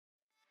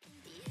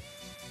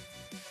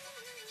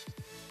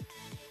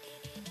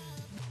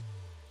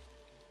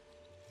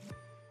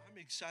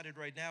excited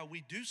right now.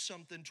 We do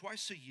something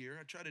twice a year.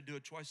 I try to do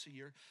it twice a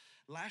year.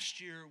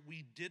 Last year,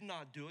 we did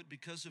not do it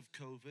because of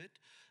COVID.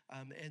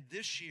 And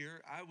this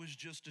year, I was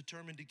just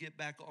determined to get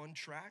back on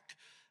track.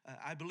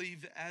 I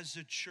believe as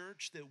a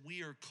church that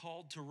we are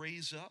called to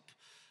raise up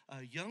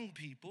young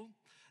people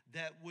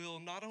that will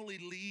not only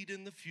lead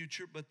in the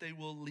future, but they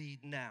will lead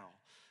now.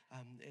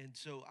 And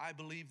so I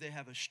believe they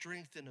have a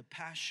strength and a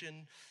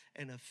passion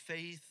and a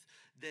faith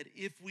that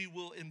if we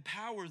will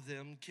empower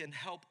them can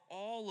help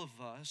all of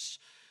us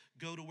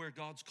go to where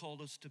God's called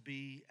us to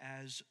be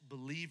as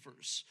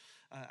believers.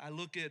 I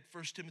look at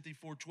 1 Timothy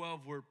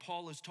 4:12 where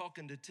Paul is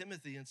talking to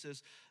Timothy and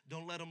says,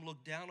 don't let them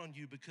look down on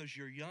you because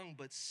you're young,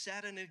 but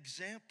set an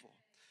example.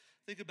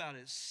 Think about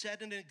it,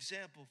 set an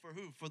example for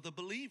who? For the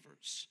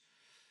believers.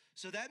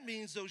 So that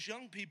means those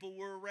young people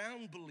were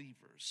around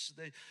believers.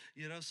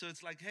 So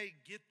it's like, hey,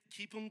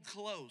 keep them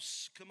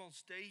close. Come on,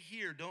 stay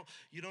here.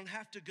 You don't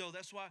have to go.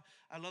 That's why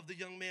I love the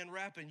young man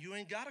rapping. You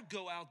ain't got to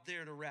go out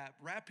there to rap.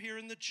 Rap here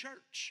in the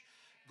church.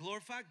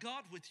 Glorify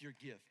God with your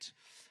gift.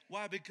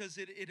 Why? Because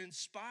it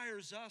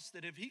inspires us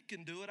that if he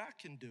can do it, I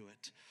can do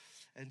it.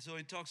 And so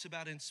he talks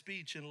about in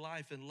speech and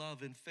life and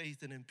love and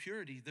faith and in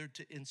purity, they're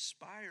to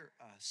inspire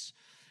us.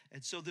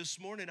 And so this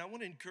morning, I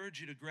want to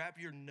encourage you to grab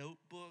your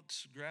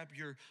notebooks, grab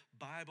your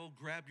Bible,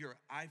 grab your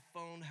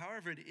iPhone,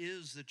 however it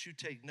is that you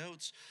take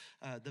notes,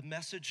 the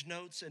message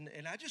notes.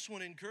 And I just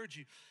want to encourage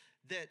you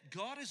that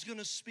God is going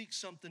to speak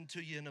something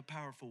to you in a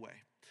powerful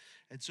way.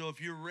 And so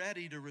if you're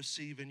ready to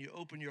receive and you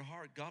open your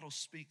heart, God will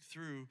speak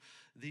through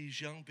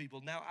these young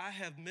people. Now, I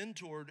have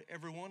mentored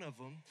every one of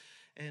them,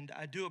 and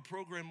I do a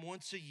program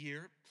once a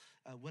year.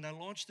 When I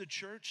launch the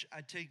church, I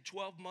take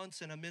 12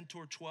 months and I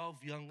mentor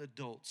 12 young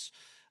adults.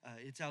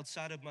 It's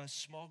outside of my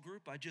small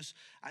group. I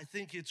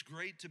think it's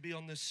great to be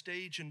on this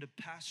stage and to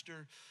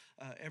pastor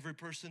every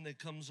person that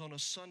comes on a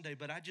Sunday,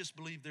 but I just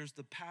believe there's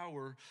the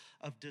power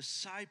of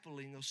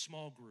discipling a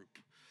small group.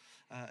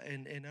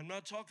 And I'm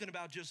not talking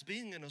about just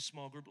being in a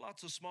small group.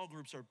 Lots of small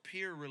groups are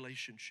peer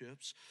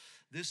relationships.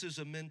 This is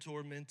a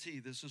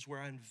mentor-mentee. This is where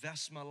I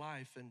invest my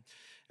life.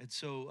 And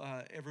so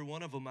every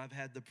one of them I've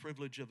had the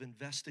privilege of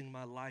investing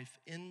my life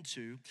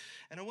into.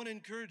 And I want to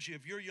encourage you,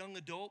 if you're a young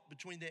adult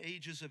between the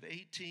ages of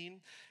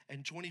 18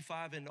 and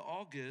 25 in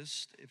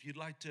August, if you'd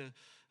like to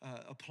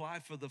apply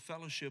for the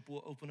fellowship,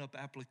 we'll open up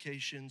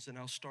applications and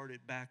I'll start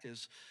it back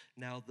as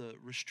now the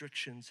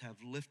restrictions have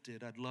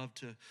lifted. I'd love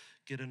to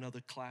get another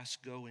class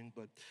going,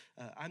 but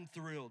I'm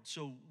thrilled.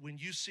 So when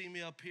you see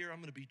me up here, I'm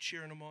going to be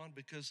cheering them on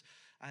because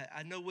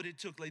I know what it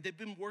took. Like, they've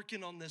been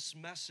working on this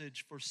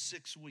message for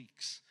 6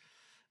 weeks.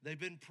 They've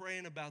been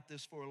praying about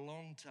this for a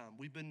long time.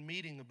 We've been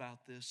meeting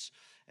about this.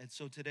 And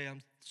so today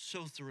I'm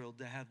so thrilled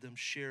to have them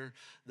share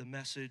the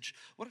message.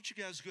 Why don't you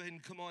guys go ahead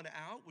and come on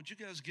out? Would you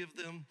guys give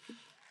them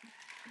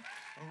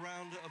a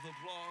round of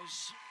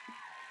applause?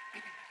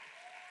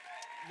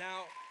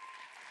 Now,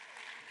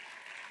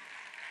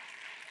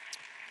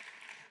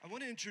 I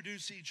want to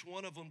introduce each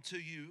one of them to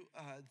you.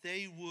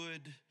 They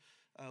would,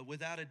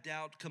 without a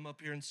doubt, come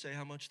up here and say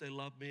how much they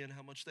love me and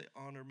how much they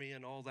honor me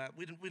and all that.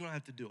 We don't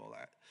have to do all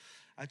that.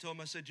 I told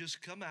them, I said,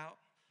 just come out,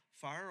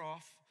 fire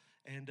off,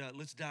 and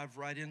let's dive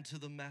right into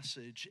the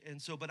message. And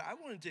so, but I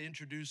wanted to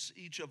introduce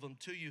each of them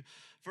to you.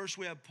 First,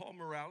 we have Paul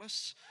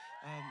Morales.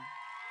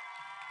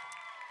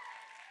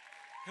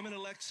 Him and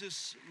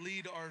Alexis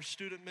lead our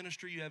student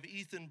ministry. You have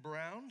Ethan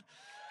Brown.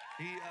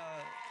 He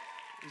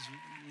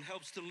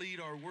helps to lead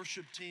our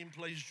worship team,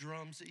 plays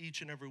drums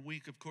each and every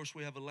week. Of course,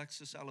 we have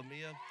Alexis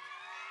Alamia.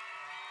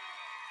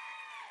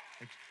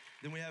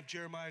 Then we have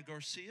Jeremiah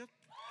Garcia.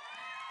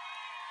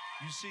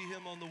 You see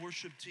him on the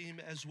worship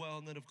team as well.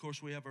 And then, of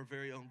course, we have our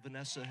very own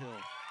Vanessa Hill.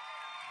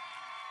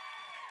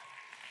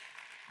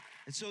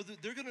 And so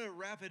they're going to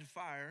rapid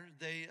fire.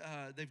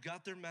 They've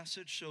got their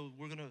message. So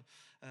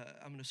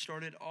I'm going to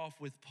start it off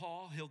with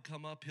Paul. He'll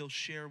come up. He'll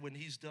share. When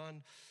he's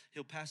done,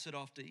 he'll pass it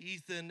off to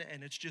Ethan.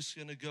 And it's just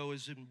going to go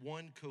as in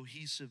one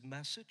cohesive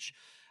message.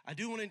 I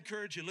do want to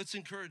encourage you. Let's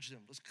encourage them.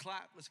 Let's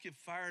clap. Let's get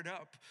fired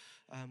up.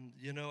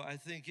 I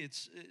think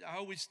I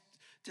always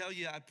tell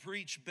you, I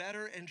preach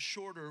better and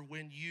shorter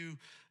when you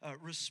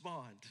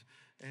respond.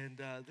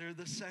 And they're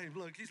the same.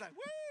 Look, he's like,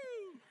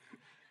 woo!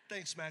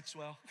 Thanks,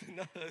 Maxwell.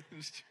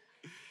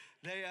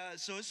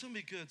 So it's going to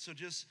be good. So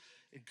just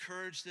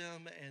encourage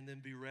them and then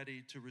be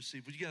ready to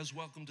receive. Would you guys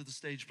welcome to the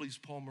stage, please,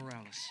 Paul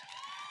Morales.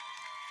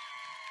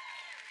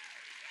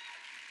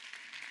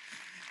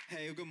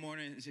 Hey, good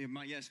morning.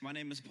 Yes, my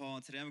name is Paul,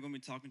 and today I'm going to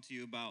be talking to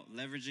you about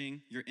leveraging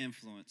your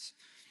influence.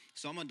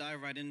 So I'm going to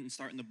dive right in and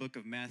start in the book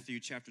of Matthew,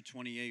 chapter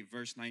 28,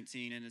 verse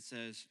 19, and it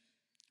says,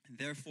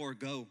 "Therefore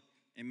go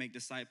and make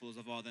disciples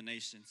of all the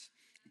nations,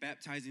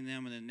 baptizing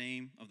them in the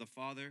name of the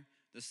Father,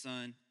 the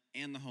Son,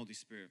 and the Holy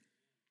Spirit."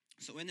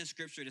 So in this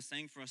scripture, it is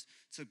saying for us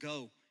to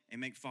go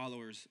and make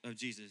followers of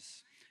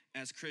Jesus.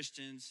 As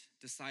Christians,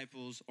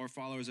 disciples, or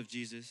followers of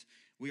Jesus,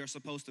 we are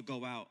supposed to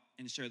go out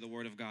and share the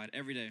word of God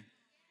every day.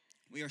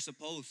 We are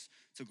supposed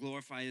to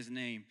glorify his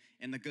name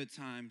in the good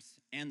times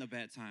and the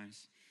bad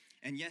times.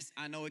 And yes,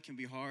 I know it can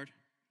be hard,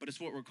 but it's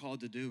what we're called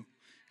to do.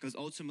 because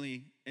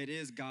ultimately it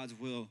is God's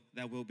will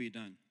that will be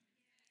done.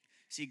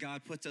 See,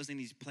 God puts us in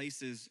these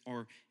places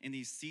or in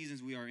these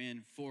seasons we are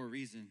in for a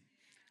reason.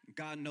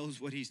 God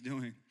knows what he's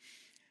doing.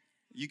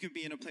 You can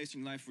be in a place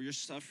in your life where you're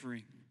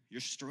suffering,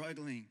 you're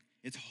struggling,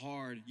 it's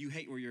hard, you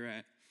hate where you're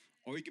at.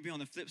 Or you could be on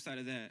the flip side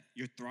of that.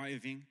 You're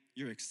thriving,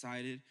 you're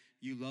excited,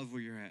 you love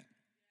where you're at.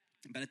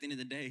 But at the end of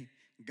the day,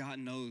 God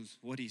knows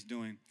what he's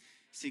doing.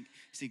 See,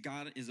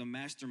 God is a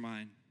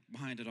mastermind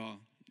behind it all.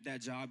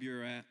 That job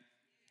you're at,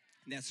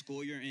 that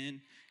school you're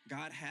in,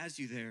 God has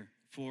you there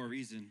for a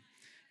reason.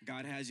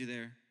 God has you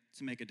there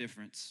to make a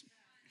difference.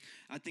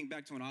 I think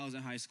back to when I was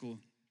in high school.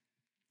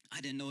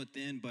 I didn't know it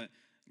then, but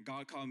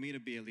God called me to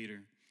be a leader.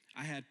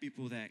 I had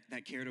people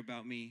that cared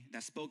about me,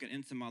 that spoke it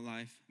into my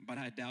life, but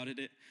I doubted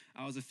it.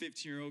 I was a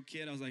 15-year-old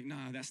kid. I was like,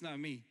 nah, that's not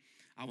me.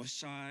 I was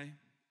shy.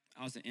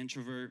 I was an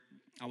introvert.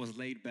 I was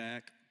laid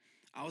back.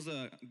 I was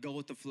a go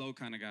with the flow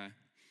kind of guy.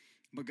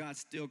 But God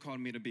still called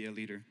me to be a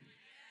leader.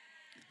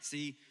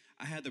 See,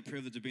 I had the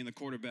privilege of being the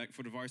quarterback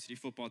for the varsity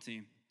football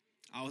team.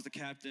 I was the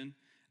captain.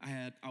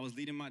 I was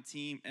leading my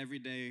team every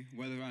day,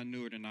 whether I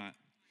knew it or not.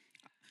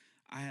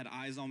 I had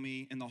eyes on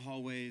me in the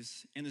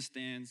hallways, in the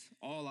stands.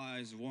 All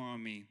eyes were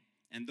on me.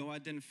 And though I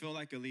didn't feel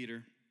like a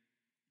leader,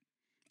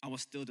 I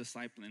was still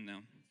discipling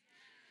them.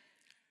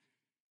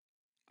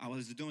 I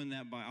was doing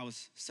that I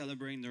was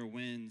celebrating their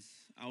wins.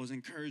 I was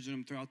encouraging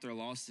them throughout their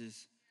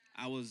losses.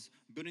 I was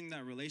building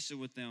that relationship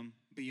with them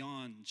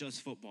beyond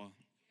just football.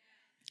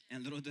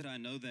 And little did I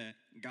know that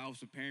God was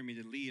preparing me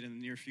to lead in the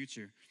near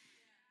future.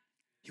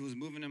 He was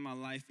moving in my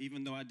life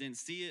even though I didn't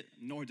see it,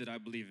 nor did I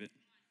believe it.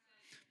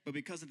 But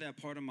because of that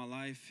part of my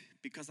life,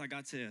 because I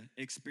got to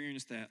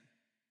experience that,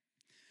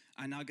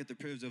 I now get the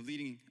privilege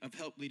of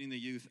help leading the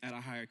youth at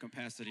a higher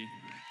capacity.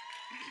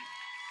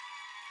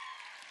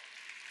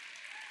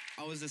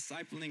 I was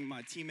discipling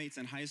my teammates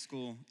in high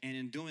school, and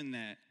in doing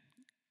that,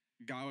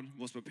 God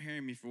was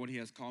preparing me for what he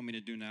has called me to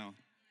do now.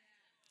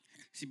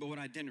 See, but what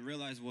I didn't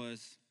realize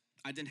was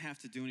I didn't have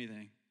to do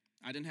anything.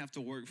 I didn't have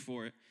to work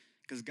for it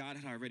because God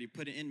had already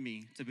put it in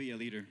me to be a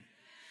leader.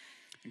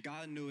 And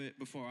God knew it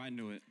before I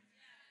knew it.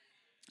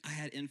 I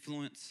had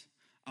influence.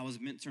 I was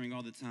mentoring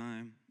all the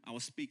time. I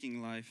was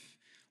speaking life,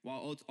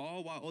 while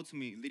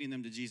ultimately leading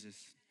them to Jesus.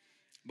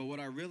 But what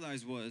I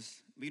realized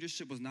was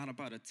leadership was not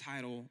about a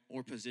title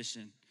or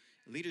position.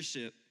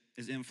 Leadership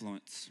is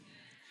influence.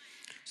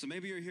 So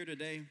maybe you're here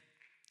today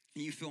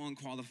and you feel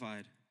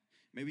unqualified.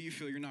 Maybe you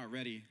feel you're not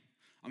ready.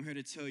 I'm here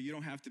to tell you, you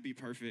don't have to be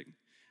perfect.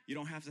 You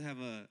don't have to have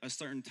a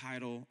certain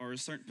title or a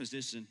certain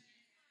position.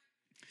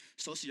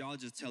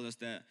 Sociologists tell us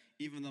that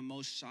even the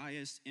most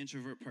shyest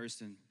introvert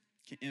person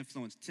can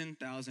influence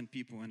 10,000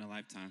 people in a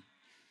lifetime.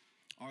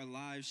 Our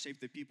lives shape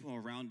the people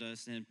around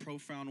us in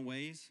profound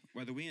ways,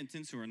 whether we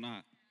intend to or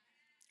not.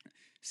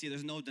 See,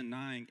 there's no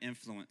denying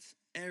influence.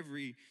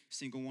 Every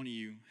single one of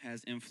you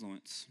has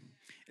influence.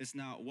 It's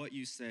not what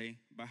you say,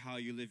 but how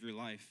you live your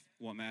life,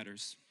 what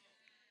matters.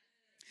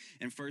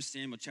 In 1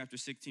 Samuel chapter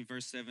 16,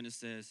 verse 7, it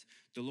says,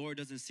 the Lord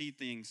doesn't see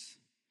things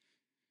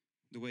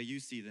the way you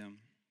see them.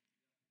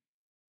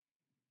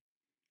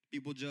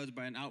 People judge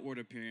by an outward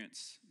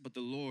appearance, but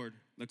the Lord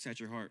looks at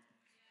your heart.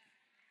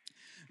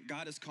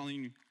 God is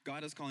calling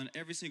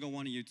every single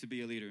one of you to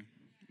be a leader.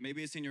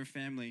 Maybe it's in your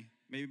family,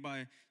 maybe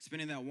by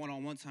spending that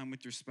one-on-one time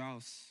with your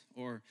spouse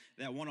or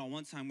that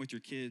one-on-one time with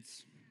your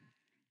kids.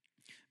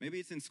 Maybe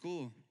it's in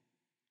school,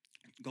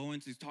 going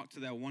to talk to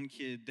that one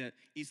kid that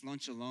eats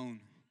lunch alone.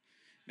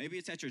 Maybe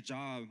it's at your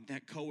job,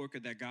 that coworker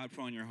that God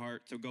put on your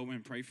heart to go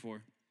and pray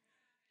for.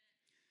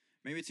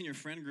 Maybe it's in your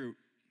friend group,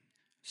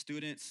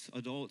 students,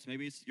 adults,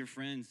 maybe it's your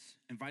friends,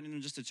 inviting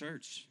them just to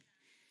church.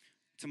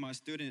 To my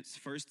students,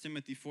 1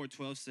 Timothy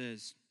 4:12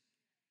 says,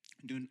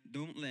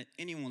 don't let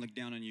anyone look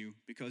down on you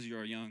because you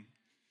are young,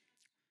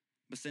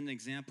 but set an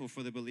example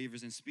for the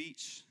believers in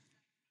speech,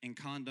 in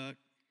conduct,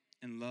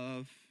 in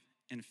love,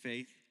 in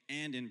faith,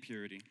 and in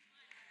purity.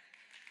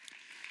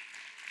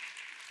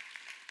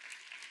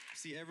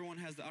 See, everyone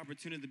has the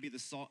opportunity to be the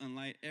salt and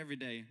light every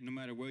day, no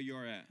matter where you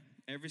are at.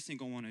 Every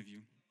single one of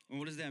you. And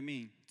what does that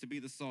mean? To be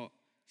the salt,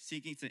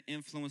 seeking to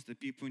influence the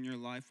people in your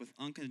life with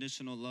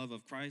unconditional love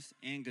of Christ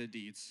and good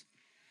deeds.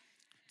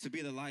 To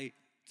be the light,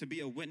 to be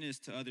a witness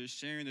to others,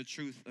 sharing the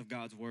truth of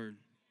God's word.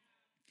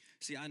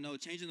 See, I know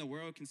changing the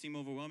world can seem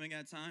overwhelming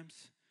at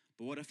times,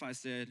 but what if I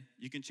said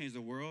you can change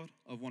the world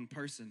of one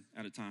person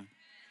at a time?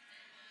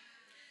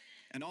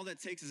 And all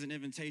that takes is an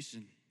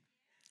invitation.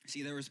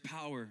 See, there is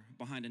power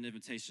behind an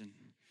invitation.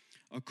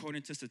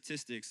 According to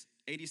statistics,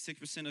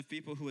 86% of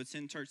people who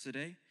attend church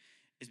today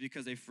is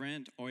because a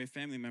friend or a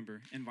family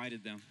member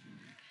invited them.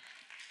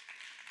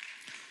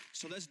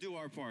 So let's do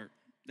our part.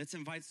 Let's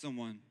invite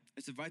someone.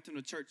 Let's invite them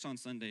to church on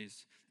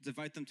Sundays. Let's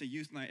invite them to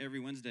youth night every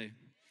Wednesday.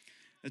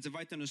 Let's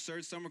invite them to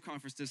Surge Summer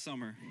Conference this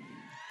summer.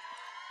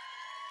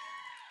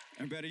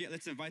 And better yet,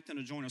 let's invite them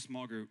to join a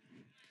small group.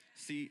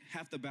 See,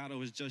 half the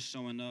battle is just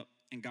showing up,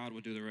 and God will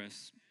do the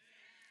rest.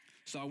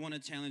 So I want to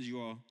challenge you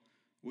all.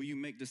 Will you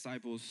make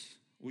disciples?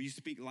 Will you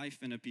speak life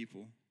into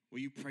people? Will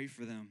you pray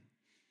for them?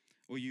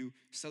 Will you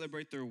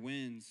celebrate their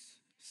wins?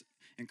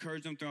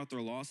 encourage them throughout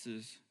their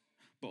losses,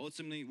 but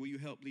ultimately, will you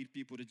help lead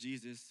people to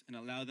Jesus and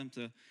allow them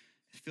to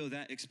feel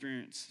that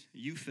experience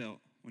you felt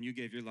when you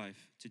gave your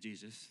life to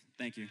Jesus?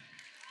 Thank you.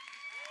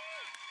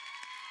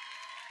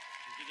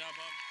 Good job,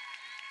 Bob.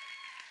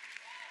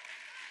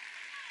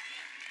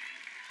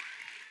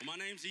 Well,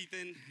 my name's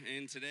Ethan,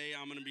 and today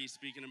I'm going to be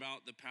speaking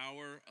about the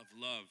power of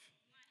love.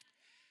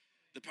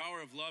 The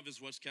power of love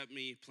is what's kept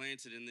me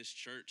planted in this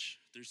church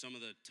through some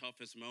of the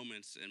toughest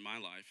moments in my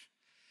life.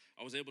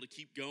 I was able to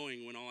keep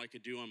going when all I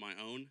could do on my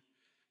own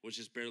was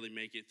just barely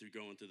make it through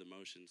going through the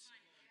motions.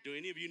 Do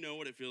any of you know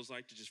what it feels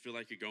like to just feel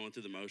like you're going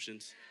through the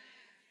motions?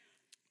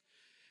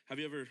 Have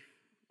you ever,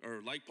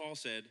 or like Paul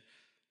said,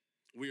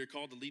 we are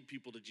called to lead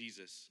people to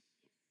Jesus.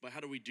 But how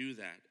do we do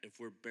that if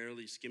we're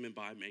barely skimming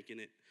by,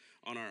 making it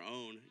on our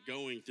own,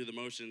 going through the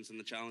motions and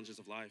the challenges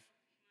of life?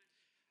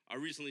 I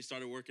recently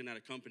started working at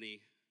a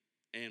company,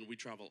 and we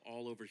travel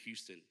all over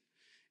Houston.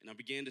 And I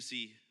began to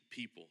see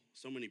people,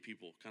 so many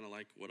people, kind of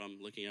like what I'm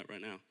looking at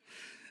right now.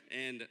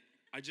 And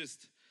I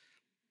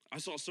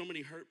saw so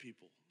many hurt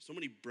people, so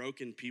many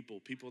broken people,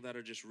 people that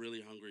are just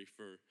really hungry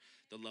for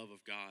the love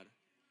of God.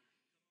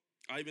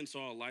 I even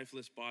saw a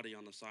lifeless body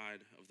on the side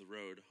of the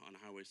road on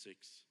Highway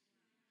 6.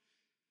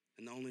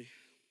 And the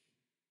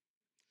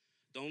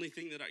only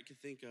thing that I could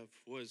think of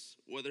was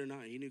whether or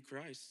not he knew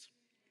Christ.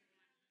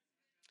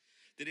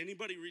 Did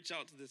anybody reach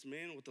out to this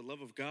man with the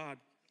love of God?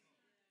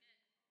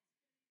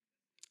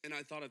 And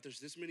I thought, if there's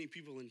this many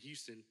people in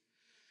Houston,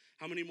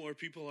 how many more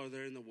people are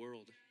there in the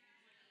world?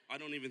 I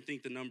don't even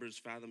think the number is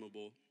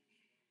fathomable,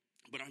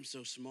 but I'm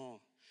so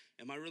small.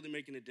 Am I really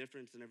making a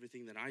difference in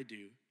everything that I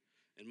do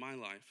in my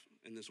life,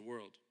 in this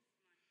world?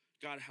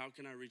 God, how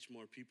can I reach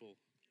more people,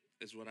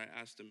 is what I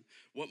asked him.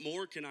 What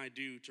more can I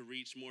do to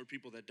reach more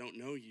people that don't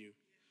know you?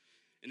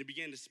 And he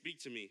began to speak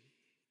to me.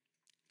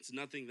 It's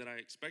nothing that I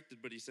expected,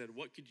 but he said,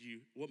 what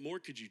more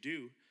could you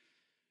do?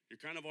 You're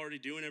kind of already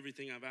doing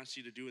everything I've asked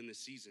you to do in this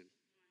season.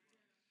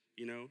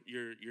 You know,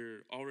 you're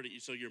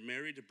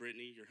married to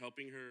Brittany. You're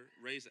helping her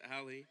raise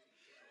Allie.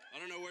 I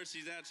don't know where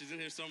she's at. She's in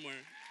here somewhere.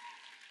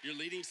 You're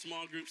leading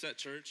small groups at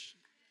church.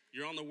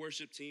 You're on the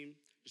worship team.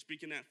 You're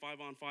speaking at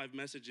 5-on-5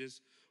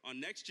 messages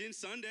on Next Gen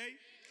Sunday.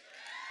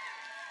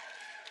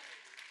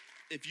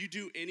 If you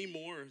do any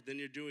more than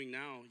you're doing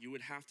now, you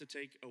would have to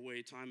take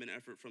away time and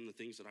effort from the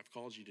things that I've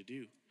called you to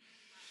do.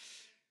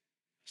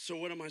 So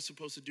what am I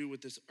supposed to do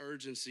with this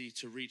urgency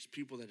to reach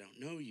people that don't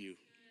know you?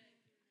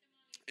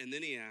 And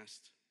then he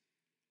asked,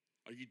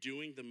 are you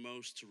doing the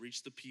most to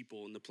reach the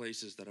people in the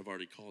places that I've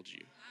already called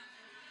you?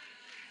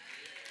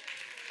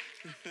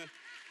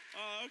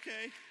 Oh,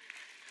 okay.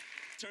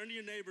 Turn to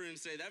your neighbor and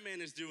say, that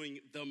man is doing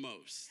the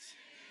most.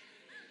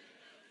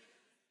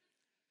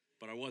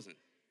 But I wasn't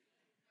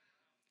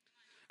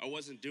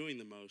doing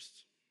the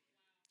most.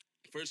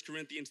 1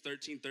 Corinthians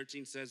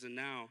 13:13 says, and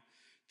now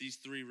these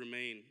three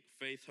remain,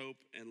 faith, hope,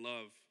 and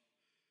love.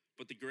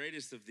 But the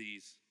greatest of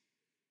these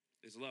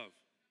is love.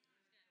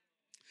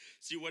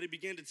 See, what he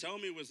began to tell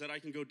me was that I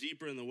can go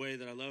deeper in the way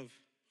that I love.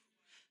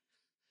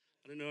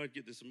 I didn't know I'd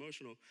get this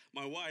emotional.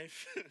 My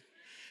wife,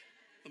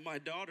 my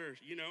daughter,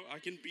 you know, I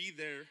can be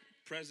there,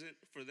 present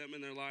for them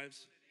in their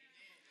lives.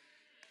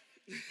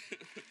 In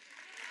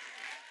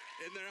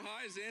their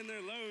highs and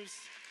their lows.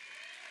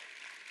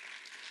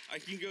 I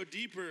can go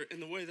deeper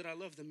in the way that I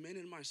love the men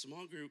in my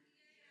small group.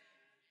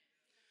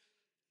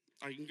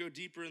 I can go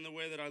deeper in the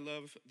way that I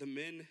love the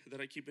men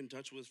that I keep in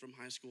touch with from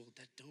high school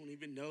that don't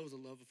even know the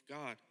love of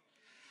God.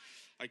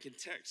 I can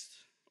text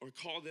or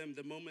call them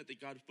the moment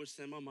that God puts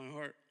them on my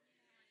heart.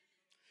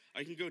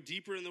 I can go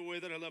deeper in the way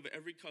that I love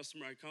every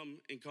customer I come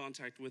in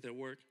contact with at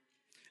work,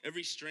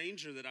 every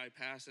stranger that I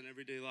pass in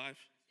everyday life.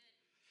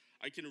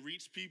 I can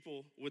reach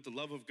people with the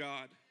love of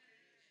God.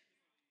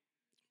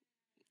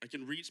 I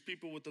can reach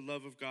people with the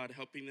love of God,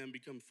 helping them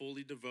become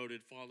fully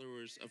devoted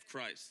followers of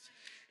Christ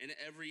in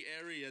every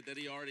area that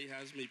he already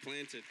has me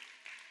planted.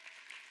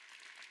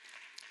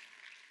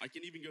 I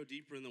can even go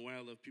deeper in the way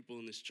I love people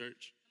in this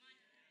church.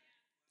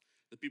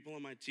 The people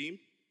on my team,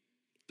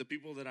 the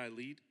people that I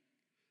lead,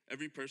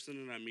 every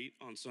person that I meet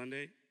on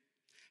Sunday.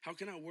 How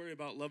can I worry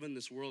about loving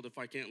this world if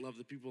I can't love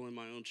the people in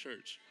my own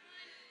church?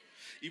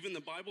 Even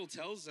the Bible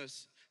tells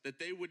us that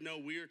they would know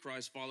we are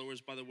Christ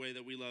followers by the way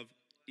that we love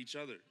each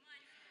other.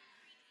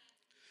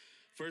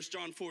 1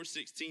 John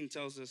 4:16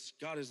 tells us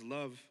God is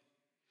love,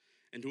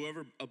 and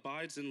whoever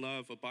abides in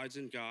love abides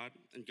in God,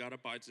 and God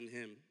abides in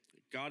him.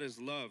 God is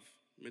love,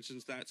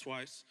 mentions that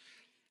twice,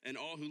 and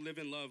all who live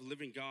in love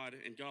live in God,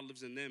 and God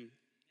lives in them.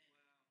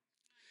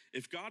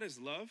 If God is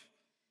love,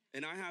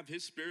 and I have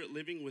his spirit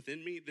living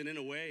within me, then in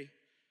a way,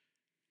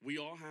 we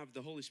all have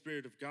the Holy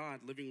Spirit of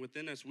God living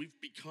within us.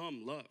 We've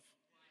become love.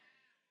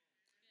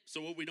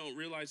 So what we don't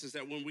realize is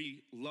that when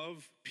we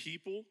love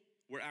people,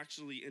 we're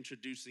actually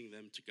introducing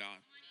them to God.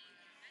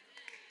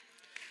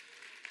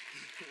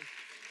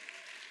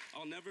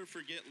 I'll never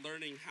forget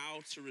learning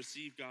how to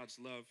receive God's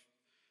love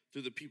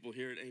through the people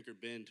here at Anchor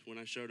Bend. When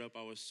I showed up,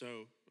 it was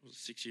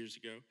 6 years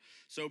ago,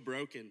 so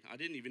broken. I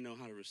didn't even know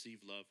how to receive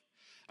love.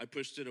 I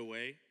pushed it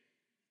away.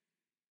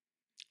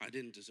 I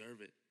didn't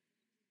deserve it.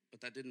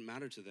 but that didn't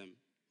matter to them.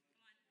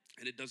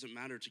 And it doesn't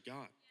matter to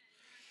God.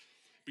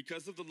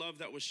 Because of the love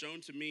that was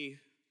shown to me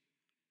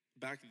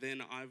back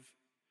then, I've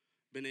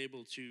been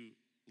able to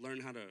learn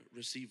how to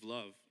receive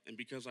love. And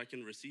because I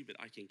can receive it,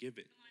 I can give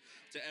it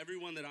to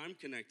everyone that I'm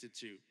connected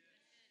to.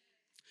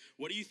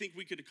 What do you think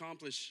we could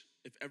accomplish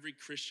if every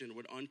Christian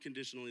would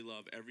unconditionally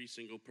love every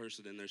single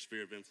person in their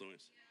sphere of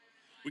influence?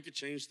 We could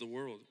change the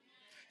world.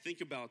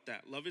 Think about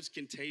that. Love is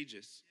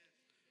contagious.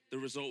 The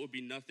result would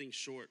be nothing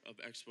short of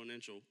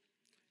exponential.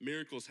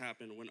 Miracles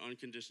happen when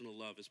unconditional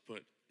love is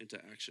put into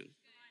action.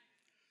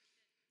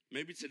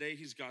 Maybe today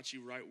he's got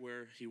you right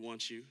where he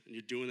wants you, and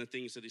you're doing the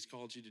things that he's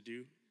called you to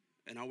do,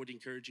 and I would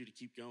encourage you to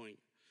keep going.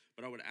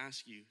 But I would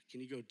ask you,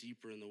 can you go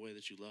deeper in the way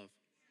that you love?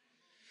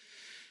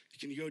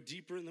 Can you go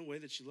deeper in the way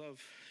that you love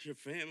your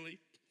family?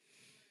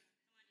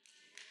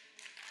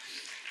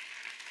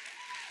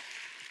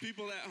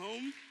 People at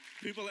home,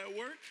 people at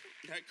work,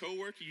 that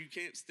coworker you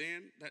can't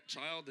stand, that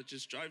child that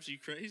just drives you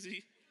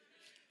crazy.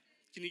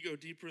 Can you go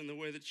deeper in the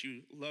way that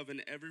you love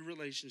in every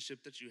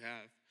relationship that you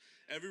have,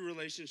 every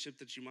relationship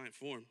that you might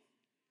form?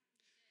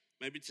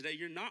 Maybe today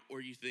you're not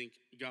where you think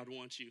God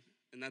wants you,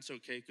 and that's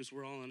okay because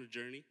we're all on a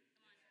journey.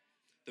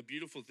 The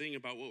beautiful thing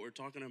about what we're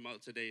talking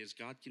about today is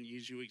God can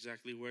use you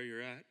exactly where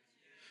you're at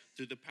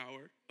through the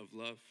power of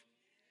love.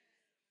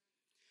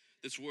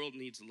 This world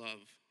needs love.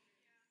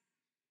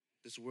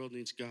 This world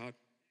needs God,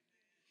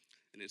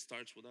 and it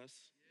starts with us.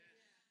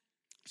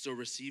 So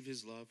receive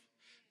his love,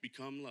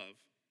 become love,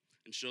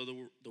 and show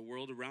the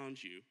world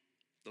around you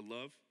the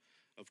love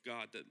of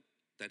God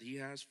that he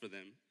has for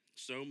them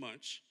so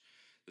much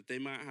that they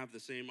might have the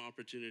same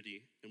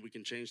opportunity, and we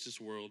can change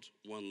this world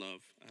one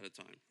love at a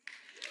time.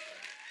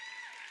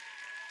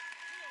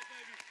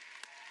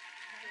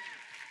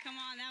 Come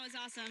on, that was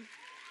awesome.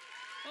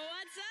 Well,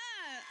 what's up?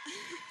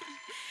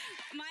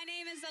 My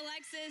name is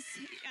Alexis.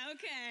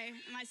 Okay,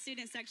 my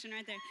student section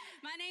right there.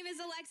 My name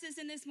is Alexis,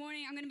 and this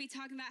morning I'm going to be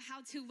talking about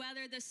how to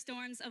weather the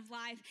storms of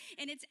life.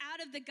 And it's out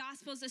of the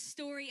Gospels, a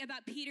story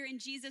about Peter and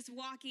Jesus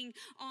walking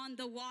on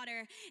the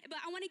water. But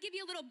I want to give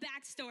you a little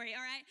backstory,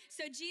 all right?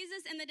 So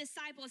Jesus and the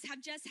disciples have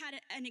just had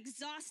an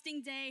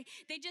exhausting day.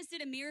 They just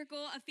did a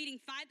miracle of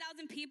feeding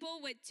 5,000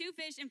 people with 2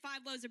 fish and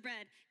 5 loaves of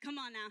bread. Come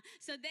on now.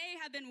 So they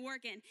have been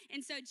working.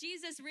 And so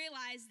Jesus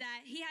realized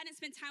that he hadn't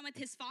spent time with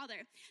his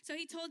Father. So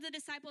he told the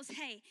disciples,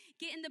 hey,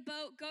 get in the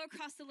boat, go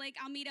across the lake.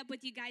 I'll meet up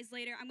with you guys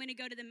later. I'm going to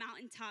go to the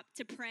mountaintop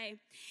to pray.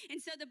 And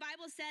so the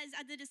Bible says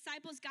as the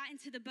disciples got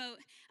into the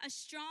boat, a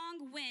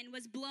strong wind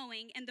was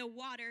blowing and the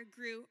water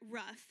grew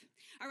rough.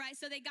 All right,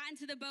 so they got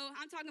into the boat.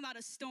 I'm talking about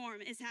a storm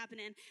is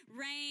happening.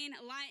 Rain,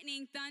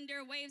 lightning,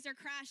 thunder, waves are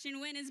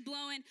crashing, wind is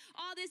blowing.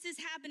 All this is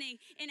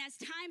happening. And as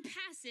time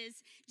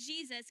passes,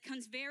 Jesus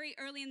comes very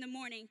early in the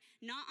morning,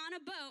 not on a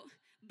boat,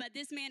 but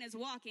this man is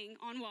walking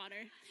on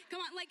water.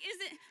 Come on,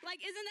 isn't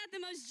that the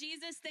most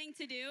Jesus thing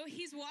to do?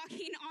 He's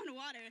walking on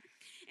water.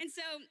 And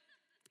so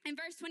in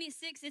verse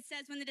 26, it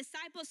says, when the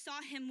disciples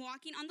saw him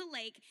walking on the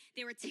lake,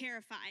 they were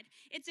terrified.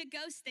 It's a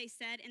ghost, they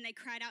said, and they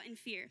cried out in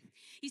fear.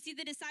 You see,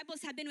 the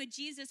disciples had been with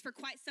Jesus for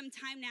quite some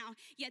time now,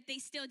 yet they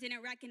still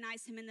didn't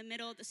recognize him in the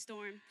middle of the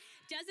storm.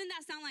 Doesn't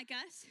that sound like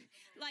us?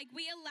 Like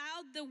we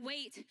allowed the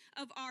weight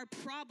of our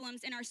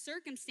problems and our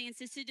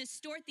circumstances to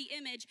distort the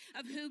image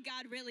of who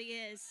God really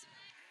is.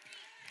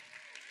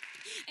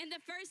 And the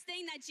first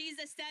thing that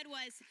Jesus said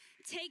was,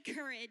 take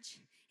courage.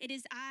 It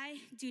is I,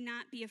 do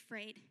not be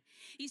afraid.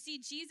 You see,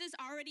 Jesus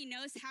already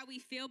knows how we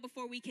feel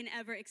before we can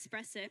ever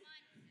express it.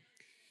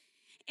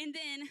 And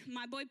then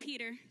my boy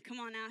Peter, come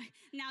on now.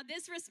 Now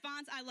this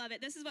response, I love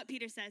it. This is what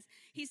Peter says.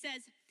 He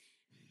says,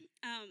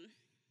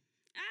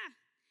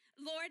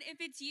 Lord,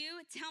 if it's you,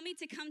 tell me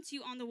to come to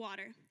you on the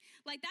water.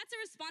 Like that's a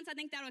response I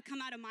think that would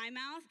come out of my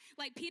mouth.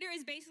 Like Peter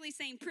is basically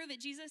saying, prove it,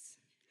 Jesus.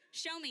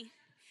 Show me.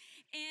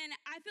 And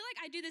I feel like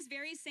I do this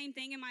very same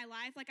thing in my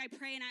life. Like I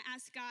pray and I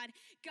ask God,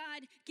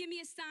 give me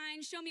a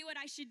sign, show me what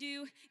I should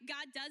do.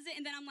 God does it.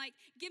 And then I'm like,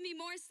 give me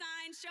more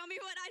signs, show me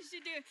what I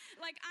should do.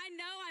 Like I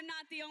know I'm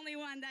not the only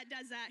one that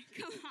does that.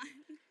 Come on.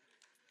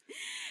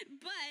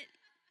 But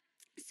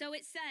so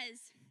it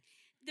says,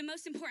 the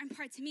most important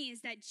part to me is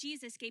that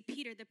Jesus gave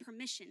Peter the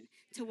permission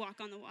to walk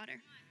on the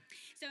water.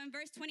 So in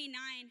verse 29,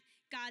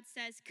 God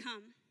says,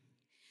 come.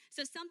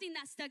 So something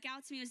that stuck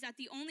out to me was that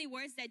the only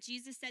words that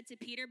Jesus said to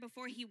Peter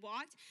before he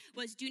walked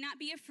was, do not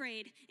be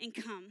afraid and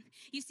come.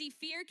 You see,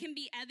 fear can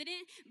be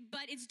evident,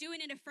 but it's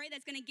doing it afraid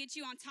that's going to get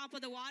you on top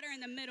of the water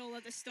in the middle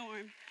of the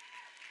storm.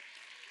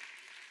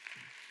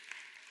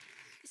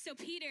 So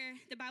Peter,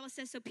 the Bible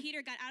says, so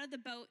Peter got out of the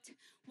boat,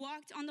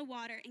 walked on the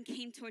water, and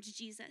came towards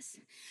Jesus.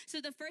 So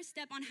the first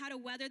step on how to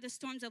weather the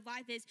storms of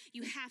life is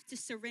you have to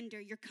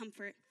surrender your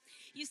comfort.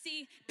 You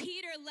see,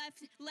 Peter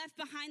left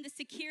behind the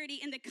security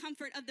and the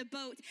comfort of the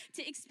boat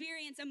to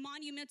experience a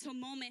monumental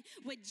moment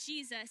with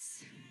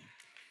Jesus.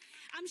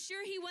 I'm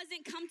sure he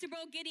wasn't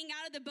comfortable getting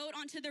out of the boat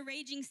onto the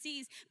raging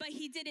seas, but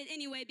he did it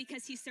anyway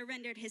because he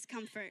surrendered his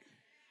comfort.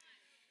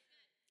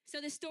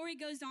 So the story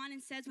goes on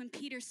and says when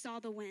Peter saw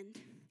the wind.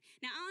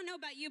 Now, I don't know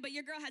about you, but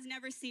your girl has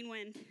never seen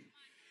wind.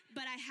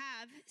 But I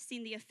have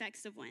seen the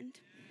effects of wind.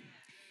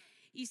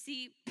 You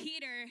see,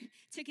 Peter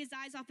took his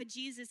eyes off of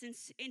Jesus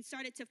and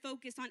started to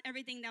focus on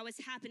everything that was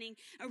happening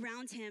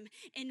around him.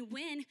 And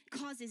when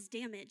causes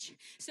damage.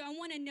 So I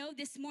want to know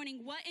this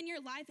morning, what in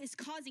your life is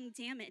causing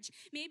damage?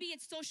 Maybe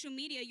it's social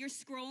media. You're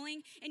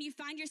scrolling and you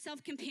find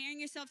yourself comparing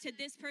yourself to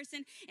this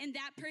person and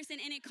that person,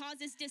 and it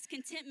causes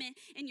discontentment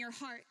in your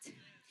heart.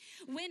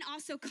 When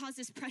also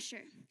causes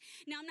pressure.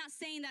 Now, I'm not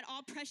saying that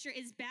all pressure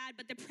is bad,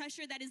 but the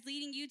pressure that is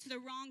leading you to the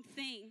wrong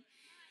thing.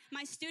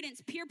 My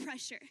students, peer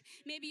pressure.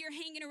 Maybe you're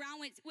hanging around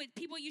with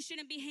people you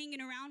shouldn't be hanging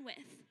around with.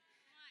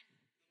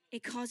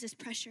 It causes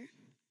pressure.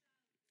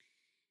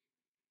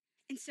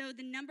 And so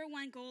the number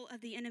one goal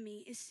of the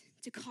enemy is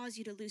to cause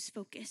you to lose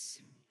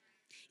focus.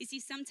 You see,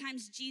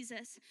 sometimes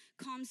Jesus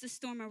calms the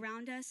storm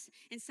around us,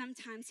 and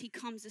sometimes he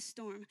calms the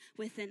storm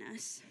within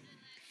us.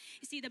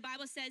 You see, the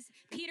Bible says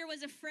Peter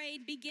was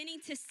afraid, beginning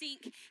to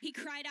sink. He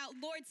cried out,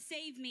 "Lord,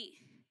 save me."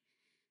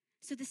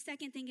 So the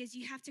second thing is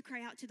you have to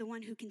cry out to the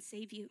one who can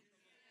save you.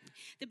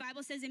 The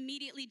Bible says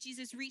immediately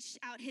Jesus reached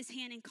out his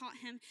hand and caught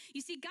him.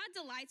 You see, God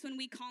delights when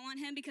we call on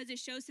him because it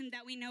shows him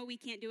that we know we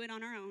can't do it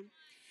on our own.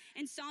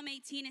 In Psalm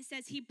 18, it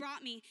says, he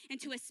brought me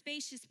into a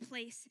spacious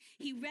place.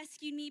 He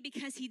rescued me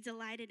because he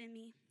delighted in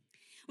me.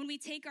 When we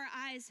take our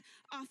eyes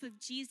off of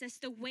Jesus,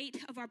 the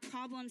weight of our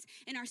problems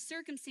and our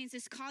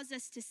circumstances cause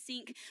us to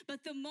sink.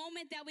 But the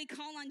moment that we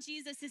call on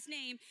Jesus'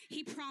 name,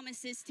 he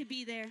promises to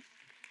be there.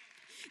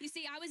 You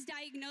see, I was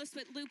diagnosed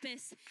with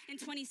lupus in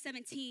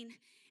 2017,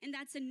 and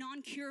that's a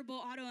non-curable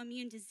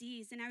autoimmune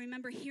disease. And I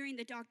remember hearing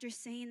the doctor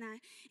saying that,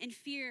 and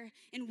fear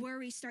and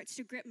worry starts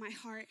to grip my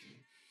heart.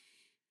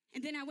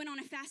 And then I went on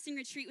a fasting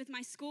retreat with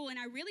my school, and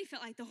I really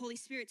felt like the Holy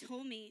Spirit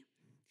told me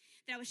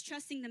that I was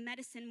trusting the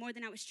medicine more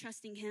than I was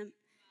trusting him.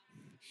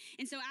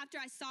 And so after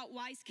I sought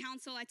wise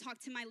counsel, I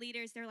talked to my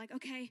leaders. They're like,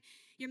 okay,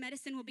 your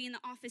medicine will be in the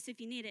office if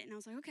you need it. And I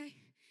was like, okay,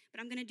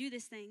 but I'm going to do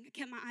this thing. I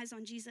kept my eyes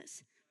on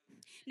Jesus.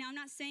 Now, I'm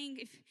not saying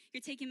if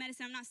you're taking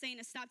medicine, I'm not saying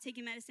to stop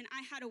taking medicine.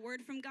 I had a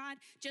word from God,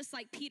 just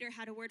like Peter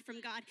had a word from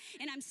God.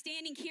 And I'm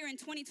standing here in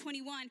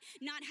 2021,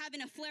 not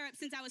having a flare-up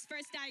since I was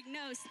first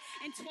diagnosed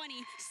in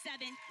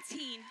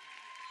 2017.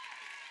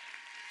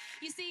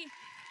 You see,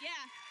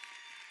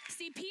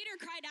 Peter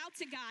cried out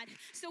to God.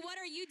 So what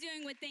are you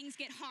doing when things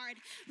get hard?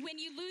 When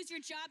you lose your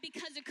job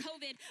because of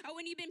COVID, or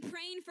when you've been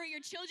praying for your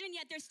children,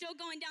 yet they're still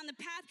going down the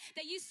path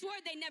that you swore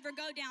they never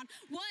go down?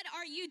 What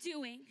are you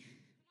doing?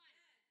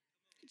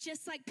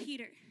 Just like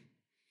Peter,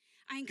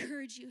 I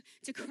encourage you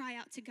to cry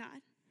out to God.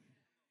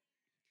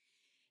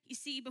 You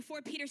see,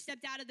 before Peter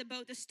stepped out of the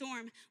boat, the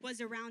storm was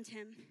around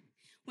him.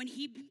 When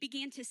he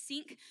began to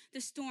sink,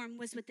 the storm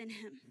was within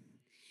him.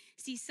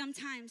 See,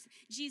 sometimes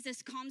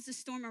Jesus calms the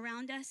storm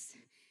around us,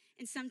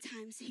 and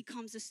sometimes he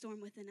calms the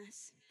storm within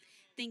us.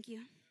 Thank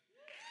you.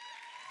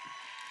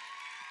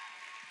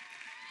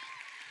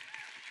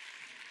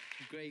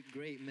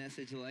 Great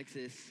message,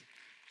 Alexis.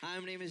 Hi,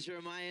 my name is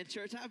Jeremiah.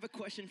 Church, I have a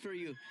question for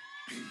you.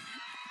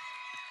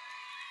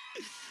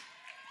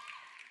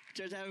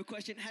 Church, I have a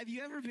question. Have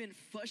you ever been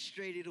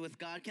frustrated with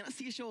God? Can I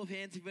see a show of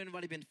hands if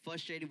anybody been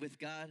frustrated with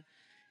God?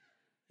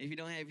 If you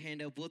don't have your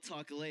hand up, we'll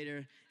talk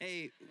later.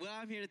 Hey, well,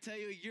 I'm here to tell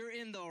you, you're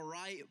in the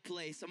right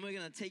place. I'm going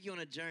to take you on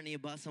a journey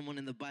about someone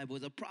in the Bible.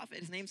 It's a prophet.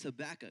 His name's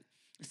Habakkuk.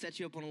 I'll set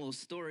you up on a little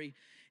story.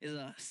 It's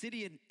a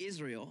city in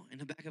Israel, and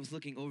Habakkuk's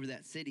looking over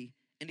that city.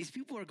 And these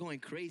people are going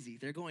crazy.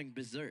 They're going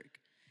berserk.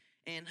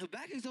 And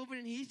Habakkuk's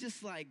opening, he's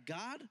just like,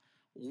 God,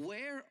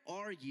 where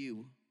are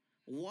you?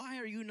 Why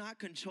are you not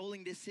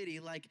controlling this city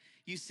like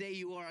you say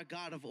you are a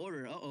God of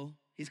order?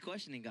 He's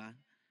questioning God.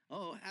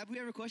 Have we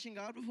ever questioned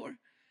God before?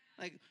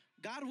 Like,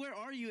 God, where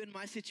are you in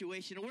my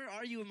situation? Where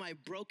are you in my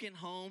broken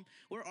home?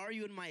 Where are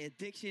you in my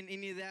addiction?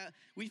 Any of that?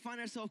 We find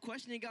ourselves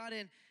questioning God,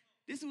 and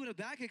this is what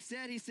Habakkuk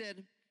said. He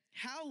said,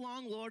 how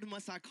long, Lord,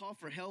 must I call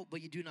for help,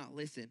 but you do not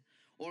listen?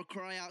 Or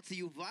cry out to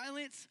you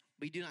violence,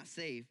 but you do not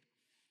save?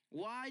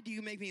 Why do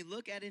you make me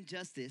look at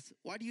injustice?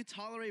 Why do you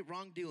tolerate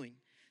wrongdoing?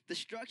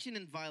 Destruction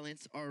and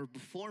violence are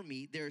before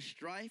me. There is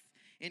strife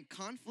and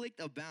conflict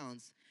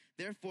abounds.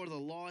 Therefore, the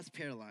law is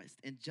paralyzed,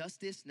 and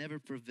justice never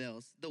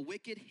prevails. The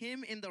wicked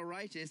hymn in the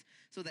righteous,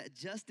 so that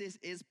justice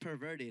is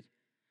perverted.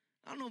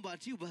 I don't know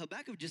about you, but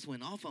Habakkuk just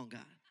went off on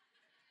God.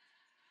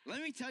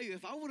 Let me tell you,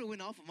 if I would have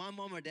went off on my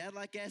mom or dad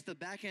like that, it's the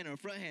backhand or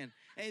front hand.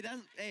 Hey,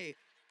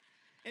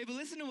 but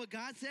listen to what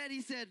God said.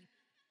 He said,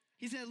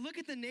 look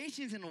at the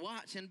nations and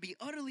watch and be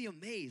utterly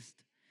amazed.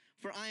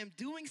 For I am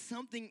doing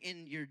something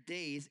in your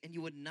days, and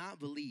you would not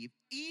believe,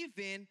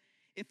 even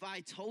if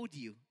I told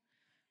you.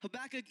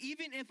 Habakkuk,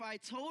 even if I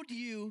told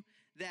you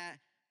that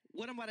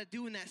what I'm about to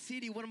do in that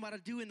city, what I'm about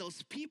to do in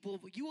those people,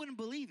 you wouldn't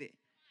believe it.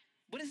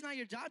 But it's not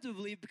your job to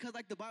believe, because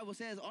like the Bible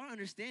says, our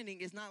understanding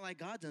is not like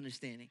God's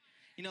understanding.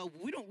 You know,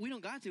 we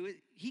don't got to it.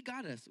 He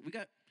got us. We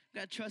got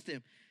to trust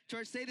him.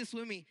 Church, say this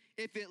with me.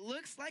 If it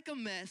looks like a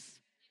mess,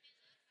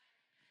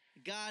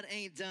 God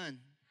ain't done.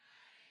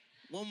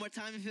 One more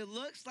time. If it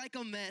looks like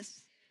a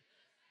mess,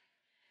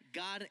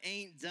 God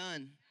ain't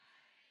done.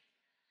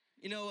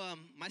 You know,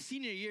 my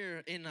senior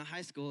year in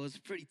high school was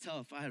pretty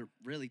tough. I had a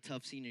really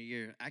tough senior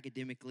year,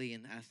 academically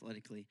and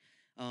athletically.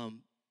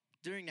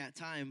 during that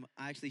time,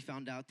 I actually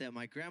found out that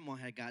my grandma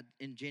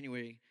in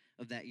January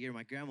of that year,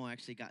 my grandma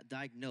actually got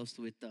diagnosed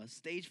with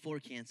stage 4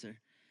 cancer.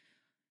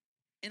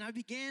 And I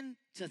began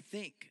to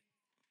think,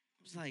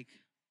 I was like,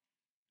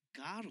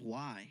 God,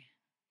 why?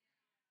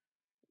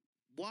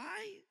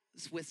 Why?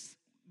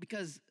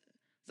 Because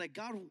it's like,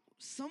 God,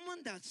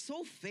 someone that's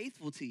so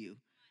faithful to you,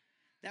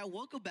 that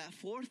woke up at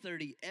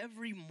 4:30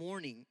 every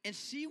morning, and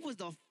you were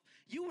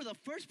the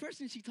first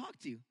person she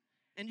talked to,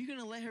 and you're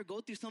gonna let her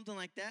go through something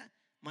like that?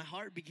 My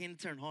heart began to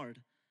turn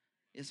hard.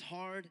 It's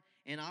hard,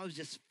 and I was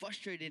just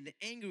frustrated and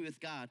angry with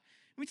God.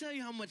 Let me tell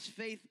you how much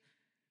faith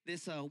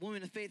this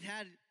woman of faith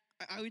had.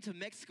 I went to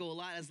Mexico a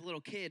lot as a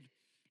little kid,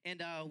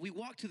 and we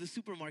walked to the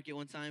supermarket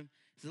one time.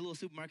 It's a little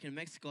supermarket in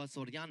Mexico at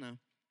Soriana,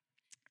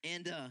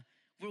 and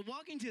we're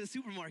walking to the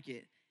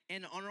supermarket,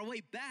 and on our way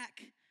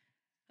back,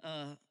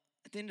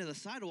 at the end of the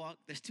sidewalk,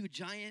 there's 2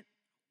 giant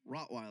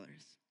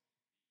Rottweilers.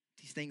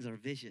 These things are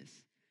vicious.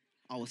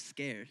 I was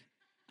scared.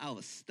 I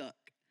was stuck.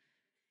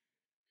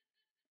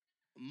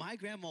 My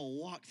grandma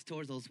walked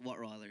towards those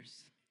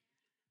Rottweilers.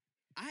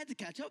 I had to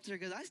catch up to her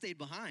because I stayed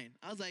behind.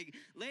 I was like,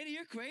 lady,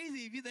 you're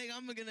crazy if you think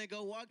I'm going to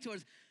go walk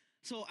towards.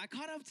 So I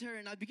caught up to her,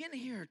 and I began to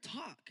hear her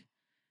talk.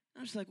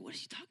 I was like, what is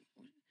she talking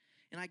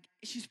about? And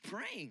she's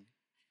praying.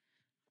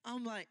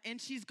 I'm like,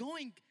 and she's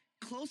going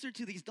closer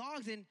to these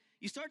dogs, and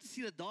you start to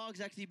see the dogs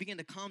actually begin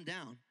to calm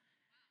down.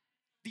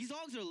 These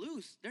dogs are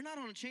loose. They're not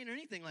on a chain or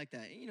anything like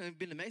that. You know, you've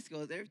been to Mexico,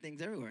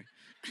 everything's everywhere.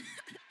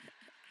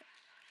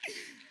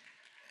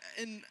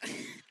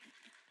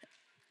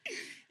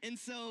 And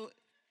so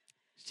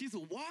she's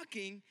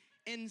walking,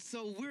 and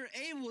so we're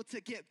able to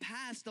get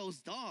past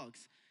those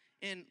dogs.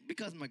 And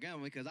because of my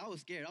grandma, because I was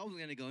scared, I was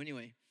going to go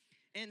anyway.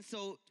 And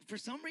so for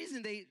some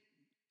reason, they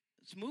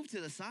moved to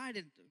the side,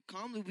 and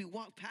calmly we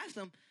walked past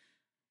them.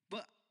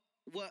 But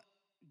what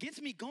gets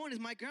me going is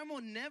my grandma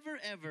never,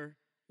 ever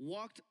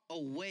walked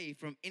away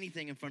from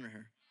anything in front of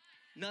her.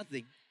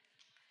 Nothing.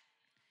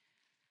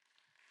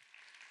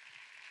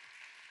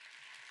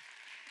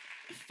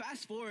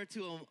 Fast forward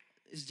to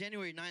it's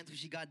January 9th when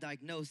she got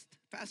diagnosed.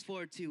 Fast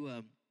forward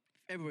to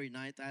February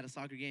 9th. I had a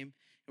soccer game.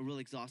 I'm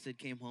really exhausted.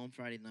 Came home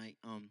Friday night.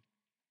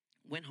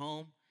 Went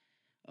home,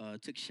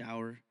 took a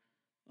shower,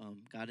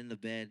 got in the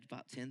bed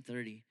about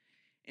 10:30.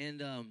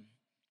 And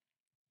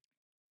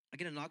I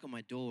get a knock on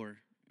my door.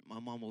 My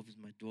mom opens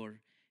my door.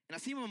 And I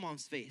see my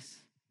mom's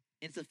face.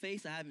 It's a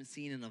face I haven't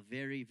seen in a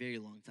very, very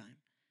long time.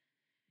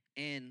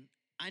 And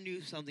I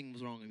knew something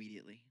was wrong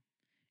immediately.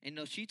 And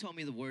she told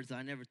me the words that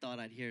I never thought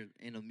I'd hear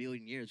in a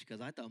million years,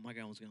 because I thought my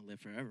grandma was going to live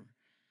forever.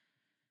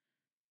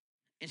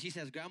 And she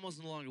says, Grandma's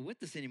no longer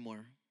with us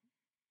anymore.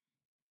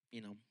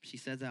 She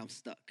says that I'm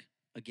stuck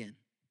again.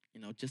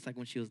 Just like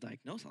when she was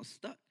diagnosed, I was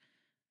stuck.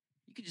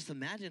 You could just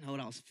imagine how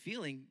I was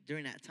feeling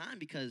during that time,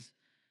 because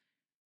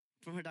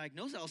from her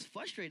diagnosis, I was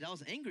frustrated. I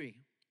was angry.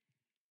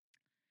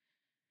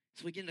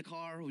 So we get in the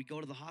car, we go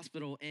to the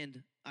hospital,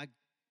 and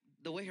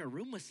the way her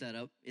room was set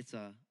up, it's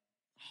a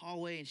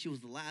hallway, and she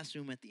was the last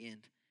room at the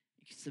end.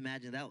 You can just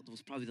imagine that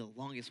was probably the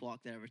longest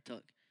walk that I ever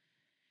took.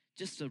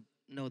 Just to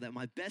know that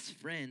my best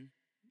friend,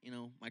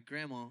 my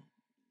grandma,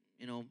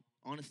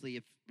 honestly,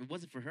 if it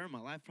wasn't for her,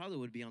 my life probably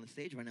would be on the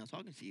stage right now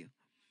talking to you.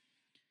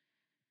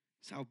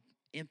 That's how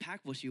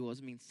impactful she was.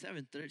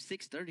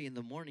 6:30 in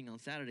the morning on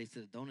Saturdays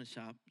to the donut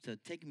shop, to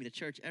taking me to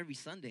church every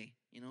Sunday,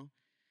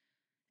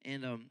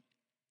 And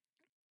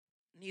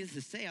needless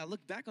to say, I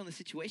looked back on the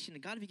situation,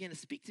 and God began to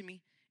speak to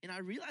me, and I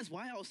realized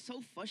why I was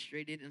so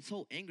frustrated and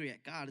so angry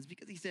at God is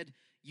because he said,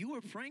 you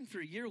were praying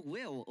for your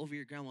will over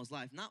your grandma's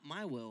life, not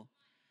my will.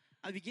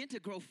 I began to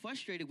grow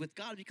frustrated with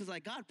God because,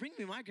 God, bring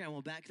me my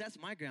grandma back, because that's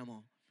my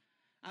grandma.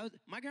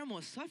 My grandma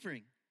was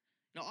suffering.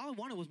 All I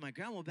wanted was my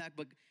grandma back,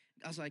 but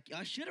I was like,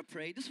 I should have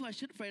prayed. This is what I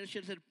should have prayed. I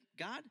should have said,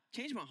 God,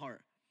 change my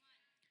heart.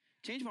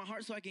 Change my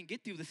heart so I can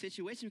get through the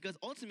situation, because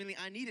ultimately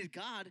I needed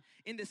God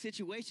in the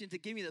situation to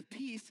give me the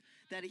peace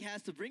that he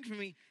has to bring for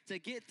me to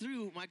get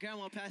through my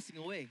grandma passing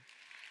away.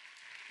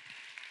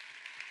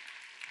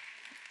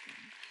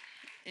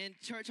 And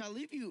church, I'll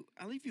leave you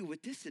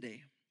with this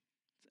today.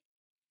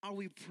 Are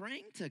we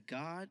praying to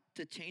God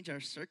to change our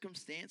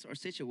circumstance or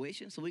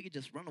situation so we can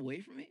just run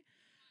away from it?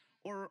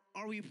 Or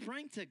are we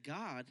praying to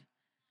God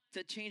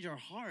to change our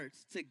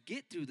hearts to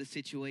get through the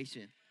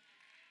situation?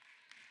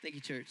 Thank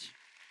you, church.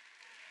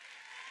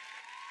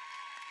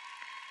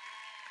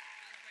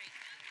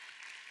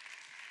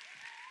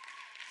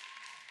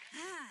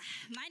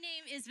 My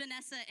name is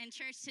Vanessa, and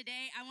church,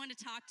 today I want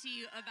to talk to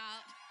you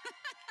about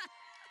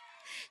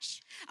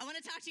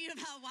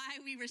why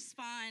we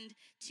respond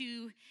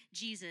to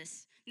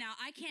Jesus. Now,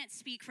 I can't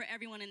speak for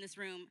everyone in this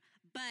room,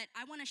 but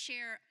I want to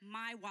share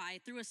my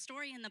why through a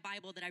story in the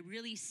Bible that I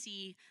really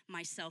see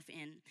myself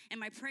in. And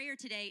my prayer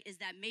today is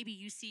that maybe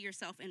you see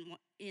yourself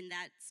in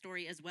that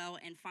story as well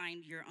and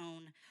find your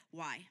own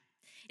why.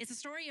 It's a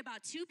story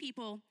about 2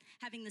 people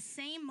having the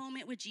same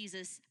moment with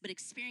Jesus, but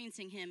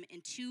experiencing him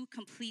in 2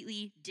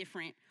 completely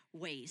different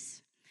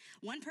ways.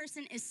 One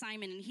person is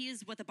Simon, and he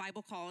is what the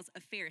Bible calls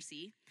a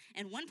Pharisee.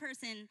 And one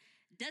person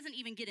doesn't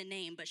even get a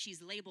name, but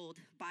she's labeled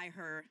by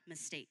her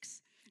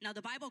mistakes. Now,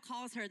 the Bible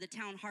calls her the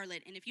town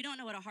harlot. And if you don't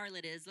know what a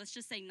harlot is, let's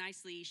just say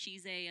nicely,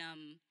 she's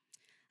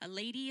a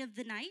lady of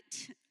the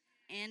night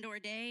and or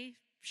day,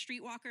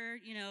 streetwalker,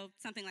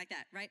 something like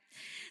that, right?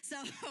 So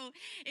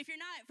if you're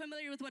not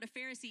familiar with what a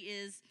Pharisee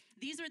is,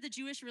 these are the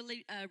Jewish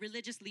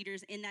religious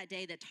leaders in that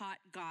day that taught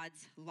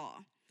God's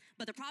law.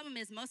 But the problem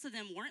is most of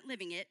them weren't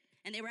living it,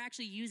 and they were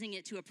actually using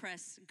it to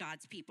oppress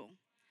God's people.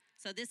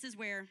 So this is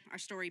where our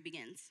story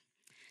begins.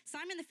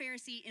 Simon the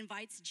Pharisee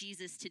invites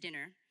Jesus to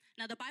dinner.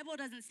 Now, the Bible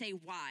doesn't say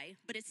why,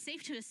 but it's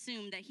safe to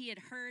assume that he had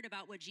heard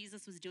about what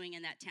Jesus was doing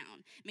in that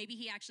town. Maybe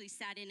he actually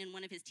sat in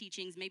one of his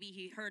teachings. Maybe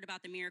he heard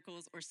about the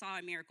miracles or saw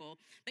a miracle.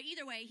 But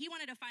either way, he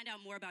wanted to find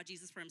out more about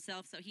Jesus for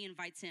himself, so he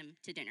invites him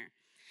to dinner.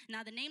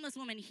 Now, the nameless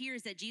woman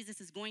hears that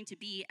Jesus is going to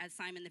be at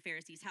Simon the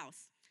Pharisee's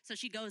house, so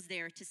she goes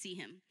there to see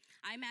him.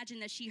 I imagine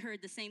that she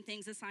heard the same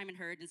things as Simon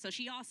heard, and so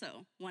she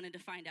also wanted to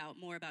find out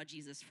more about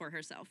Jesus for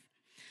herself.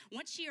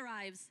 Once she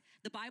arrives,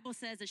 the Bible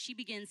says that she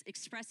begins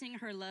expressing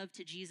her love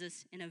to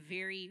Jesus in a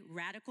very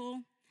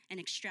radical and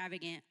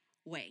extravagant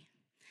way.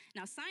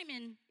 Now,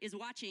 Simon is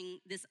watching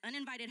this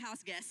uninvited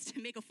house guest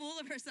make a fool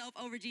of herself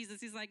over Jesus.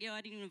 He's like, yo,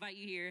 I didn't even invite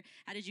you here.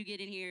 How did you get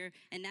in here?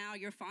 And now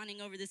you're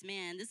fawning over this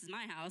man. This is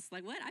my house.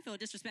 Like, what? I feel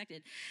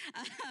disrespected.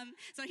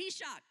 So he's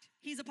shocked.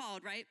 He's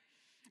appalled, right?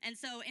 And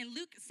so in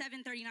Luke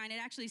 7:39, it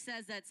actually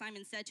says that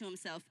Simon said to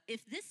himself,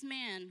 if this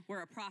man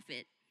were a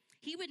prophet,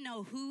 he would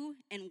know who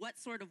and what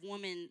sort of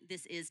woman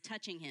this is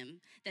touching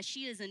him, that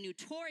she is a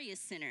notorious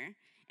sinner,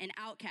 an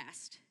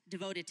outcast,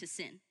 devoted to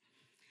sin.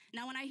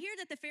 Now, when I hear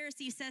that the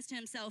Pharisee says to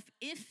himself,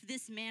 if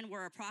this man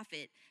were a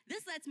prophet,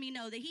 this lets me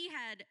know that he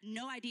had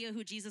no idea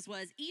who Jesus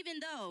was,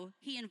 even though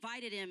he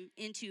invited him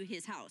into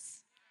his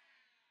house.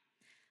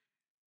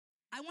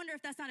 I wonder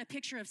if that's not a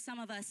picture of some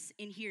of us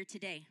in here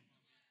today.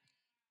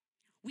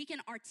 We can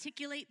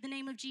articulate the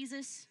name of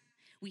Jesus.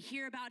 We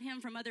hear about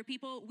him from other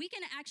people. We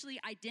can actually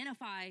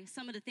identify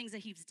some of the things that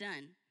he's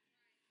done,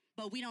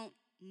 but we don't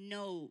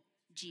know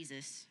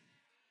Jesus.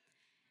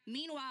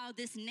 Meanwhile,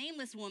 this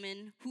nameless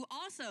woman who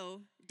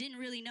also didn't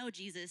really know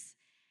Jesus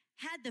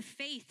had the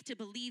faith to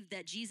believe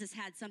that Jesus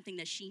had something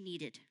that she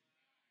needed.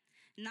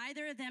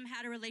 Neither of them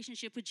had a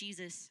relationship with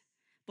Jesus,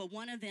 but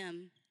one of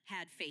them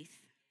had faith.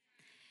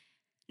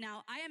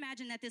 Now, I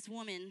imagine that this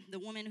woman, the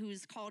woman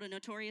who's called a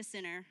notorious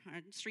sinner,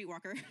 or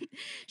streetwalker,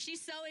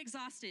 she's so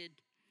exhausted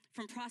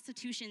from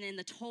prostitution and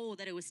the toll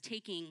that it was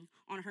taking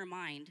on her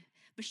mind,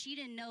 but she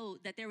didn't know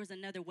that there was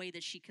another way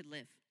that she could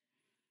live.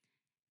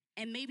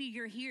 And maybe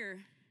you're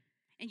here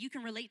and you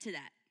can relate to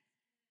that.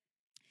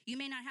 You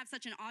may not have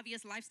such an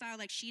obvious lifestyle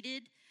like she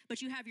did,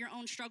 but you have your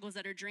own struggles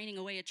that are draining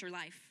away at your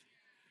life.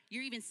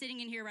 You're even sitting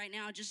in here right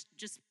now just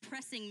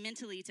pressing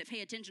mentally to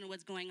pay attention to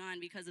what's going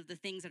on because of the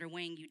things that are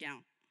weighing you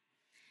down.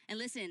 And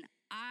listen,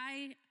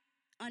 I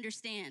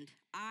understand.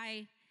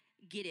 I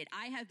get it.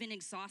 I have been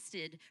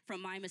exhausted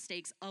from my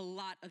mistakes a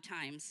lot of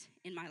times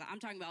in my life. I'm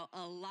talking about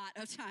a lot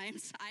of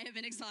times I have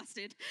been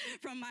exhausted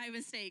from my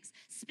mistakes,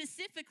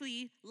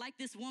 specifically like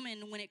this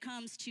woman when it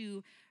comes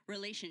to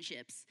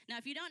relationships. Now,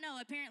 if you don't know,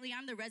 apparently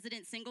I'm the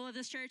resident single of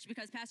this church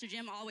because Pastor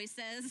Jim always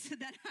says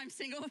that I'm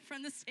single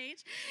from the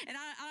stage. And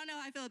I don't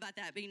know how I feel about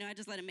that, but I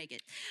just let him make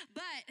it.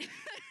 But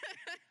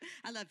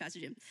I love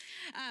Pastor Jim.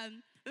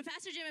 But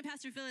Pastor Jim and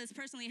Pastor Phyllis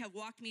personally have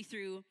walked me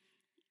through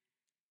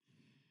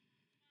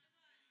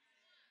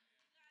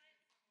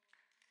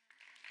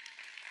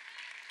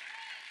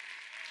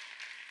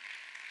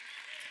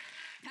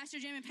Pastor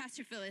Jim and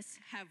Pastor Phyllis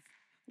have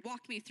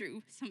walked me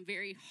through some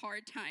very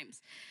hard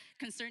times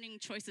concerning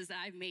choices that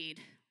I've made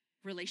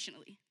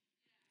relationally.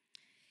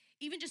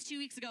 Even just 2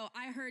 weeks ago,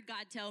 I heard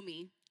God tell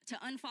me to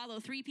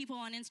unfollow 3 people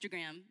on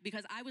Instagram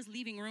because I was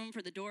leaving room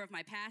for the door of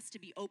my past to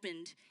be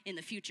opened in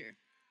the future.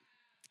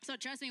 So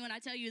trust me when I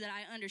tell you that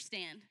I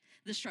understand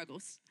the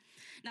struggles.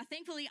 Now,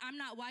 thankfully, I'm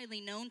not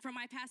widely known for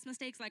my past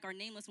mistakes like our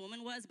nameless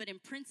woman was, but in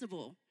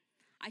principle,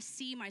 I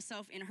see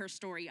myself in her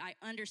story. I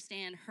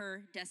understand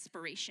her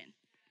desperation.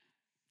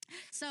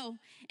 So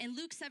in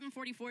Luke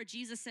 7:44,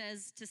 Jesus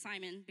says to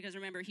Simon, because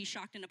remember, he's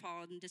shocked and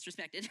appalled and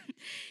disrespected.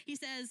 He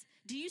says,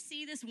 do you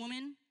see this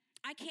woman?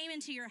 I came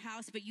into your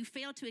house, but you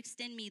failed to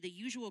extend me the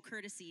usual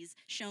courtesies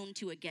shown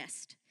to a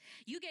guest.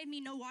 You gave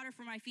me no water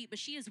for my feet, but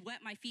she has wet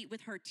my feet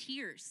with her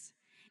tears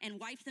and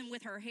wiped them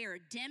with her hair,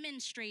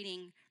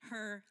 demonstrating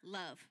her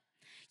love.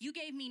 You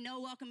gave me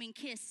no welcoming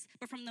kiss,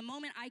 but from the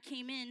moment I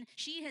came in,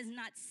 she has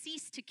not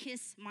ceased to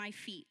kiss my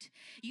feet.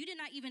 You did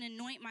not even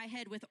anoint my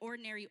head with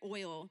ordinary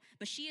oil,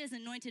 but she has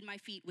anointed my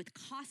feet with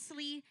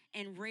costly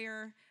and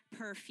rare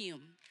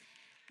perfume.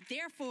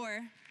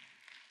 Therefore,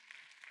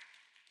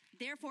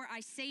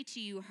 I say to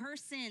you, her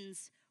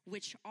sins,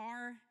 which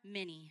are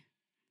many,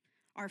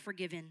 are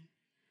forgiven,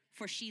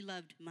 for she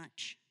loved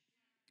much.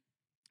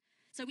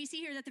 So we see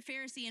here that the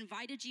Pharisee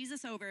invited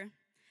Jesus over,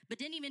 but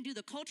didn't even do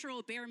the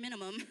cultural bare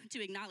minimum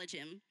to acknowledge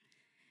him.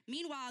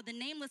 Meanwhile, the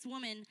nameless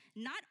woman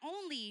not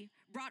only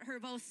brought her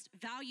most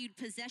valued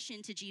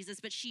possession to Jesus,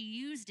 but she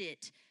used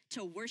it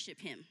to worship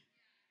him.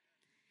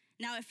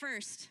 Now, at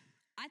first,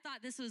 I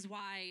thought this was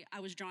why I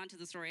was drawn to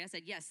the story. I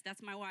said, yes,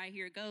 that's my why.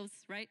 Here it goes,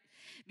 right?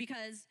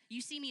 Because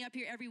you see me up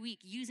here every week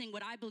using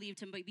what I believe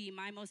to be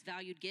my most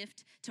valued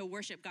gift to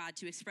worship God,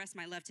 to express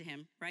my love to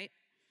him, right?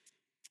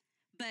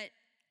 But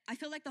I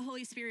feel like the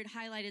Holy Spirit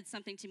highlighted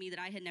something to me that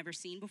I had never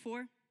seen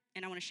before,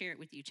 and I want to share it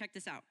with you. Check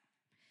this out.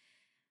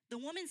 The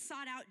woman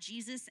sought out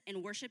Jesus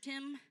and worshiped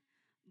him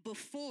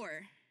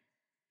before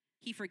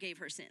he forgave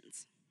her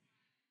sins.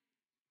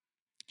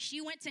 She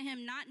went to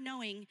him not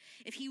knowing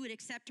if he would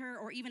accept her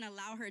or even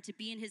allow her to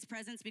be in his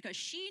presence because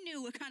she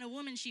knew what kind of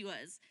woman she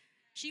was.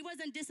 She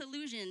wasn't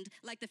disillusioned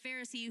like the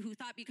Pharisee who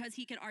thought because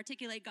he could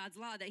articulate God's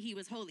law that he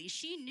was holy.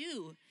 She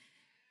knew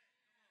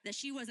that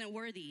she wasn't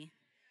worthy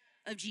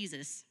of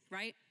Jesus,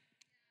 right?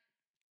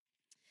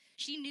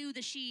 She knew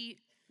that she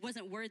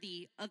wasn't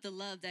worthy of the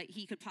love that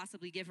he could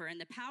possibly give her. And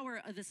the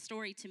power of the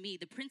story to me,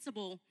 the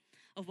principle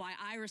of why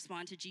I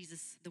respond to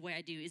Jesus the way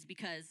I do is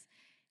because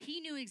he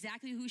knew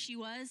exactly who she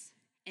was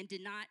and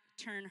did not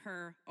turn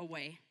her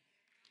away.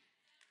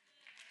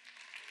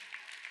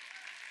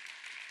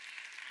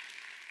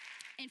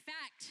 In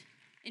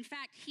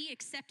fact, he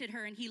accepted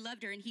her and he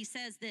loved her, and he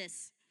says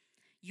this,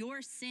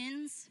 your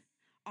sins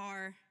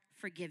are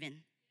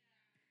forgiven.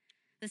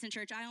 Listen,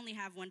 church, I only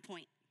have one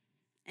point,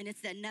 and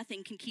it's that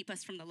nothing can keep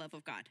us from the love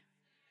of God.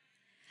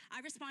 I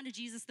respond to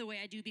Jesus the way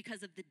I do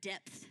because of the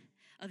depth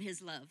of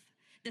his love.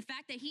 The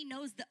fact that he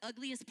knows the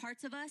ugliest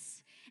parts of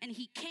us, and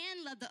he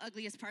can love the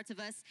ugliest parts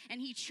of us,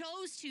 and he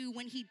chose to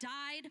when he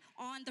died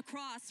on the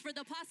cross for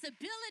the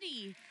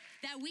possibility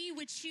that we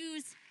would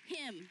choose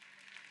him.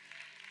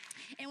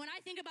 And when I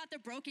think about the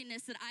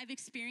brokenness that I've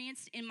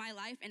experienced in my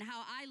life and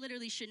how I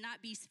literally should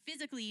not be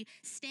physically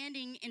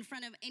standing in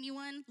front of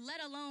anyone,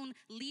 let alone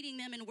leading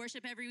them in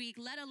worship every week,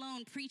 let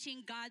alone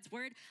preaching God's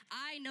word,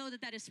 I know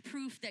that that is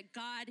proof that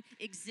God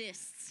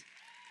exists.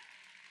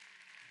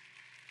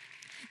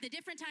 The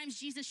different times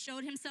Jesus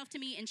showed himself to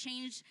me and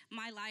changed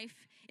my life,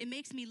 it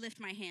makes me lift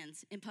my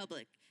hands in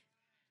public.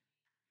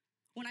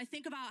 When I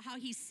think about how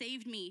he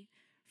saved me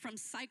from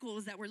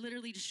cycles that were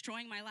literally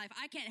destroying my life,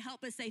 I can't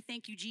help but say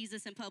thank you,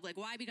 Jesus, in public.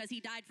 Why? Because he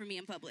died for me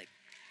in public.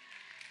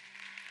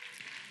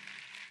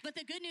 But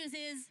the good news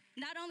is,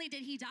 not only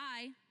did he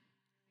die,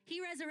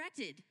 he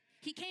resurrected.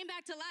 He came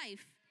back to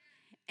life.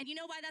 And you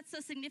know why that's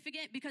so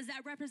significant? Because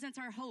that represents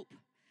our hope.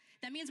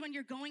 That means when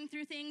you're going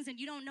through things and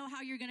you don't know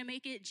how you're gonna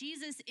make it,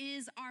 Jesus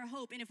is our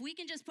hope. And if we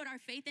can just put our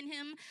faith in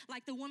him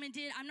like the woman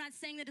did, I'm not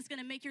saying that it's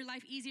gonna make your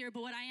life easier,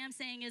 but what I am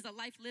saying is a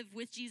life lived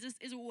with Jesus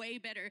is way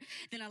better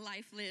than a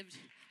life lived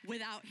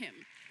without him.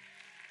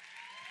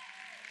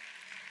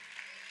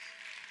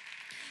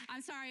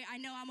 I'm sorry, I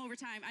know I'm over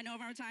time.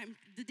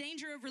 The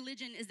danger of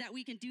religion is that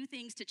we can do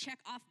things to check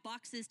off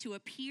boxes to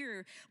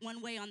appear one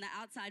way on the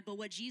outside, but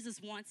what Jesus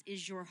wants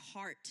is your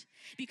heart.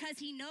 Because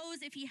he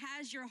knows if he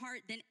has your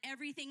heart, then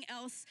everything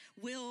else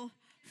will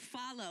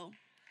follow.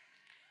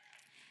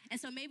 And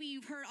so maybe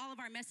you've heard all of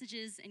our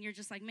messages and you're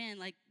just like, man,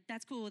 like,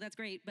 that's cool, that's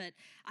great, but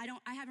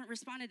I haven't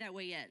responded that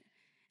way yet.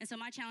 And so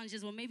my challenge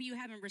is, well, maybe you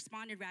haven't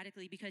responded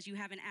radically because you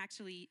haven't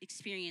actually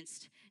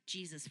experienced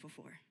Jesus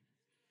before.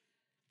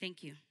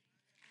 Thank you.